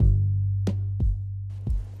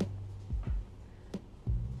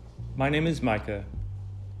My name is Micah,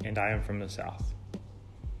 and I am from the South.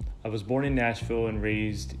 I was born in Nashville and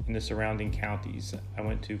raised in the surrounding counties. I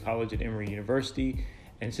went to college at Emory University,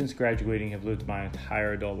 and since graduating have lived my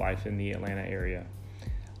entire adult life in the Atlanta area.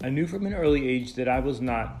 I knew from an early age that I was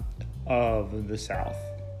not of the South,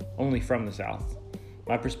 only from the South.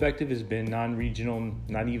 My perspective has been non-regional,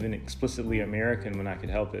 not even explicitly American when I could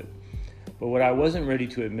help it. But what I wasn't ready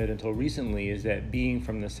to admit until recently is that being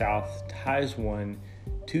from the South ties one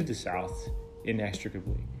to the South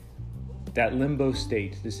inextricably. That limbo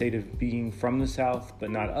state, the state of being from the South but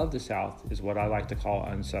not of the South, is what I like to call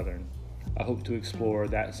unsouthern. I hope to explore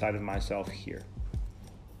that side of myself here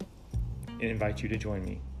and invite you to join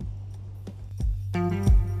me.